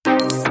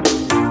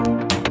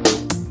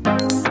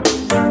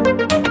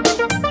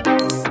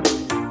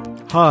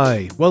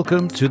Hi,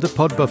 welcome to the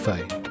Pod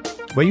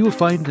Buffet, where you will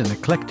find an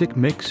eclectic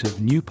mix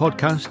of new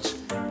podcasts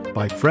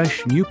by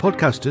fresh new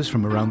podcasters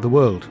from around the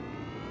world.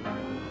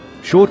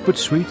 Short but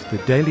sweet, the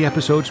daily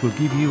episodes will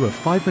give you a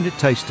 5-minute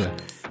taster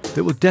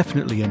that will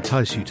definitely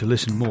entice you to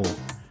listen more.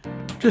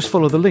 Just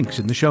follow the links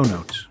in the show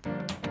notes.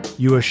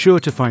 You are sure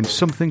to find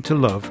something to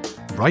love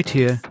right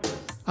here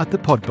at the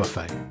Pod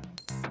Buffet.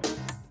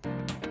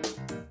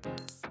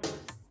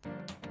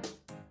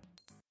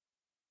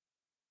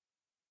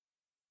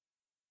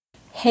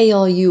 Hey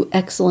all you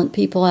excellent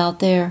people out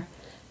there.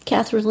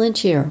 Catherine Lynch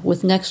here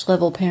with Next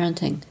Level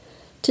Parenting.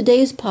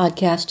 Today's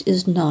podcast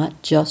is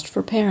not just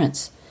for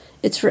parents.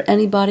 It's for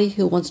anybody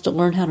who wants to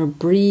learn how to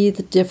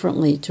breathe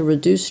differently to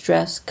reduce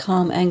stress,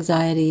 calm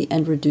anxiety,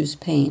 and reduce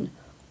pain,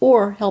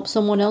 or help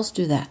someone else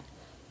do that.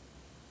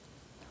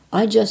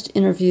 I just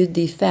interviewed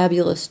the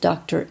fabulous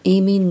Dr.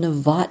 Amy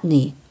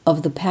Novotny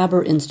of the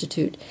Paber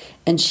Institute,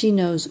 and she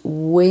knows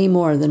way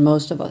more than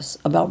most of us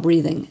about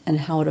breathing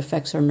and how it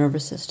affects our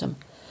nervous system.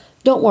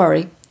 Don't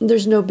worry,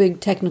 there's no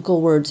big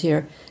technical words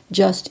here,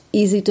 just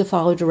easy to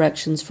follow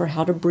directions for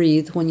how to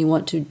breathe when you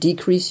want to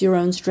decrease your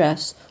own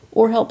stress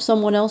or help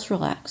someone else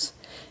relax.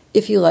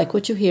 If you like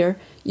what you hear,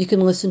 you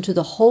can listen to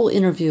the whole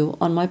interview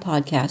on my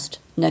podcast,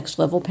 Next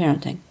Level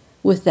Parenting.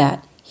 With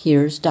that,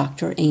 here's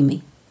Dr.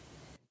 Amy.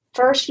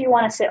 First, you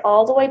want to sit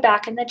all the way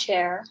back in the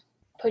chair,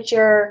 put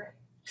your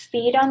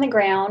feet on the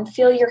ground,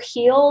 feel your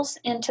heels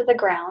into the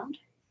ground,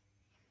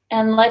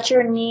 and let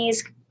your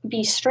knees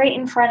be straight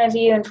in front of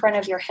you, in front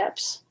of your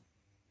hips.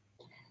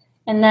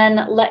 And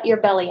then let your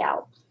belly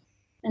out.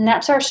 And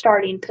that's our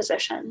starting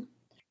position.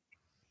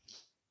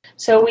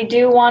 So we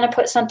do want to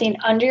put something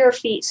under your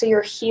feet so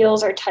your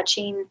heels are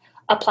touching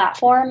a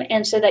platform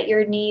and so that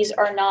your knees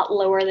are not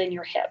lower than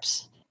your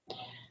hips.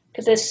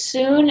 Because as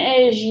soon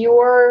as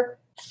your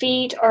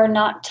feet are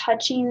not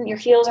touching, your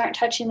heels aren't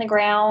touching the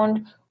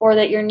ground, or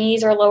that your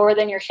knees are lower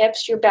than your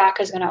hips, your back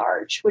is going to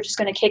arch, which is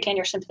going to kick in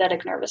your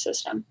sympathetic nervous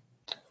system.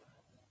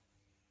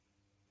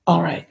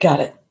 All right,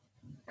 got it.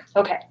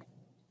 Okay.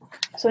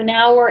 So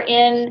now we're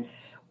in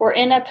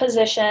a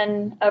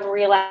position of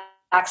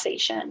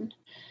relaxation.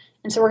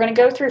 And so we're going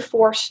to go through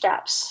 4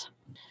 steps.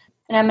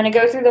 And I'm going to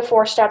go through the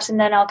 4 steps and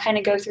then I'll kind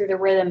of go through the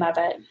rhythm of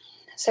it.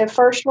 So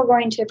first we're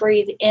going to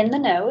breathe in the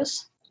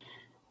nose.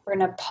 We're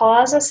going to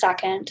pause a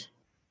second.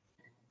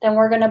 Then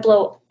we're going to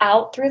blow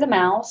out through the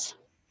mouth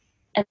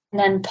and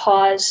then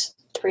pause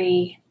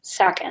 3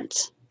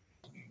 seconds.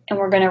 And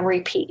we're going to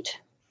repeat.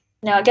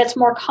 Now it gets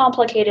more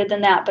complicated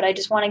than that, but I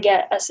just want to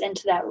get us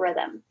into that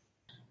rhythm.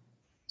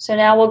 So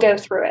now we'll go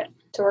through it.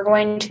 So we're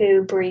going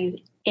to breathe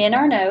in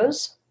our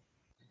nose.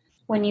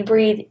 When you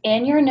breathe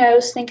in your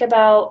nose, think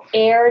about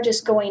air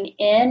just going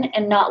in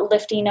and not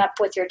lifting up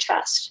with your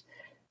chest.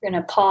 You're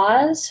going to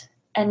pause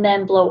and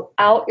then blow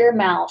out your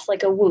mouth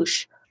like a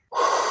whoosh.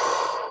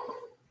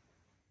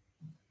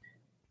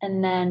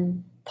 And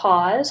then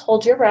pause,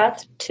 hold your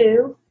breath,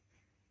 2,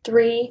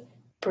 3,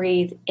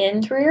 breathe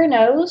in through your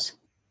nose.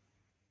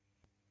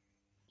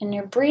 And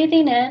you're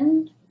breathing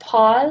in,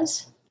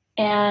 pause,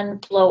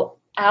 and blow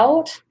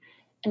out.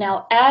 And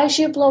now as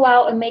you blow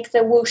out and make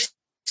the whoosh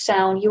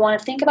sound, you want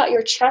to think about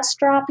your chest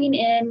dropping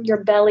in,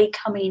 your belly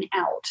coming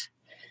out.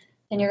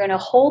 And you're going to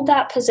hold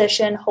that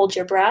position, hold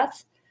your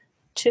breath,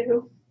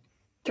 2,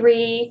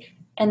 3,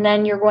 and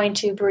then you're going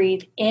to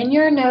breathe in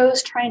your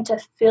nose, trying to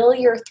fill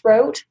your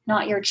throat,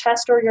 not your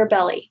chest or your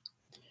belly.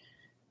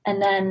 And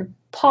then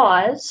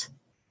pause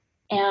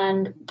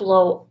and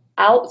blow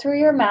out through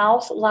your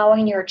mouth,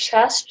 allowing your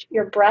chest,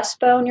 your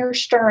breastbone, your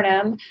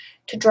sternum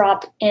to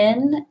drop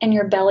in and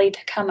your belly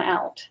to come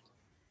out.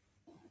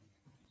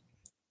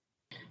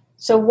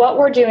 So what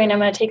we're doing, I'm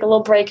going to take a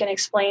little break and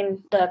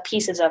explain the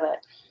pieces of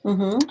it.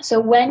 Mm-hmm. So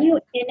when you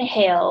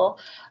inhale,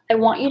 I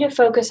want you to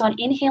focus on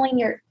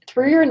inhaling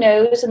through your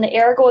nose, and the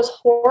air goes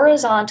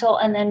horizontal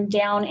and then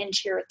down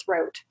into your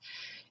throat.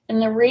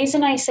 And the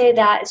reason I say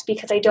that is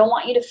because I don't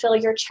want you to fill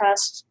your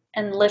chest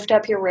and lift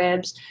up your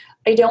ribs.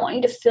 I don't want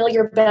you to fill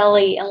your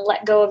belly and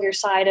let go of your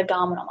side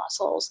abdominal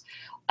muscles.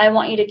 I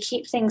want you to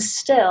keep things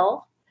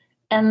still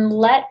and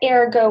let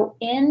air go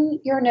in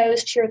your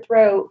nose to your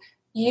throat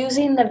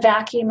using the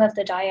vacuum of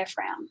the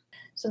diaphragm.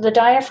 So the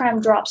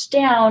diaphragm drops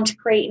down to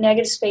create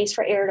negative space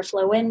for air to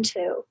flow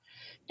into.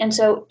 And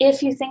so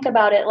if you think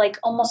about it like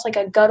almost like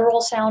a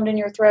guttural sound in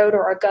your throat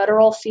or a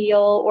guttural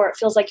feel, or it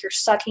feels like you're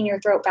sucking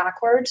your throat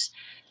backwards,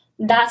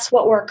 that's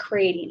what we're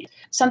creating.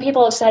 Some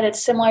people have said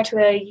it's similar to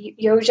a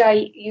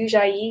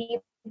Ujjayi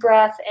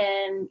breath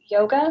in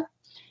yoga.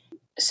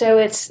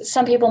 So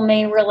some people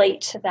may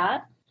relate to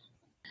that.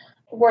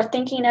 We're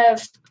thinking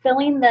of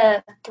filling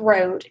the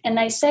throat, and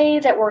I say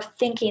that we're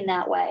thinking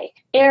that way.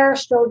 Air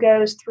still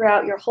goes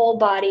throughout your whole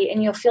body,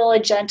 and you'll feel a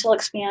gentle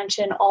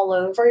expansion all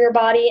over your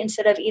body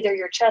instead of either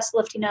your chest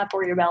lifting up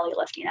or your belly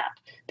lifting up.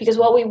 Because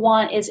what we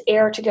want is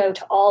air to go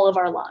to all of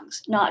our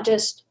lungs, not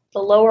just the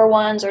lower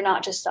ones or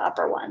not just the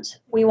upper ones.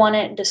 We want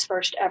it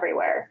dispersed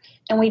everywhere.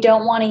 And we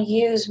don't want to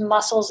use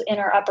muscles in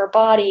our upper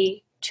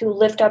body to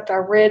lift up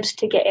our ribs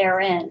to get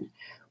air in.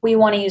 We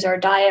want to use our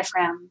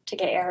diaphragm to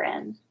get air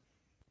in.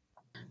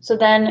 So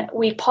then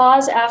we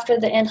pause after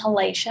the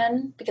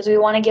inhalation because we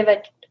want to give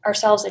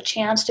ourselves a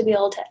chance to be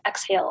able to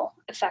exhale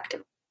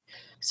effectively.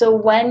 So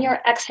when you're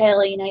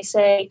exhaling, I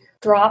say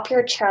drop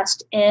your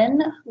chest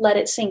in, let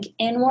it sink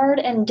inward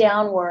and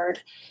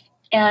downward,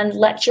 and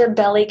let your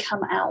belly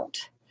come out.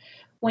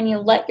 When you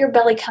let your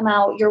belly come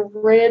out, your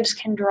ribs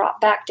can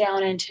drop back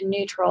down into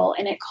neutral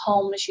and it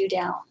calms you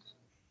down.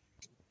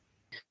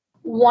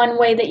 One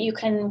way that you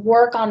can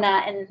work on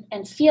that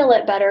and feel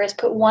it better is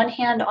put one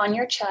hand on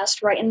your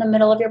chest right in the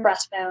middle of your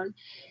breastbone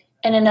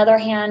and another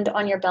hand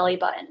on your belly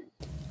button.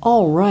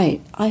 All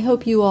right. I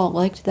hope you all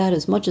liked that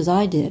as much as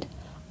I did.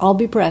 I'll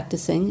be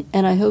practicing,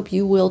 and I hope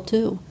you will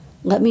too.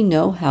 Let me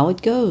know how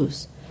it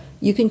goes.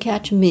 You can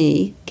catch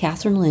me,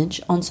 Catherine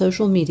Lynch, on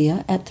social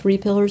media at 3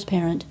 Pillars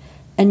Parent,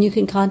 and you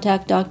can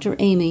contact Dr.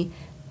 Amy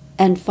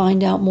and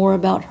find out more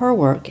about her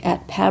work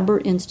at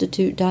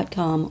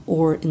paberinstitute.com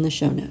or in the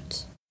show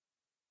notes.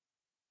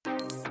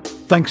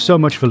 Thanks so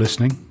much for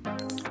listening.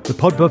 The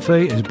Pod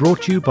Buffet is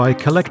brought to you by a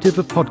collective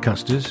of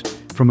podcasters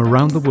from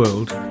around the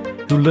world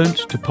who learnt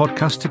to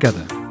podcast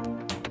together.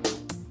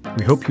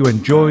 We hope you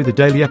enjoy the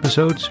daily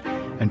episodes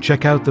and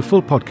check out the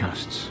full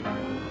podcasts.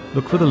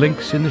 Look for the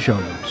links in the show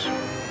notes.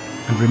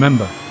 And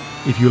remember,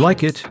 if you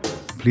like it,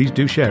 please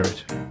do share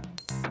it.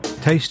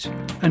 Taste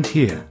and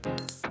hear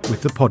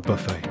with the Pod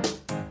Buffet.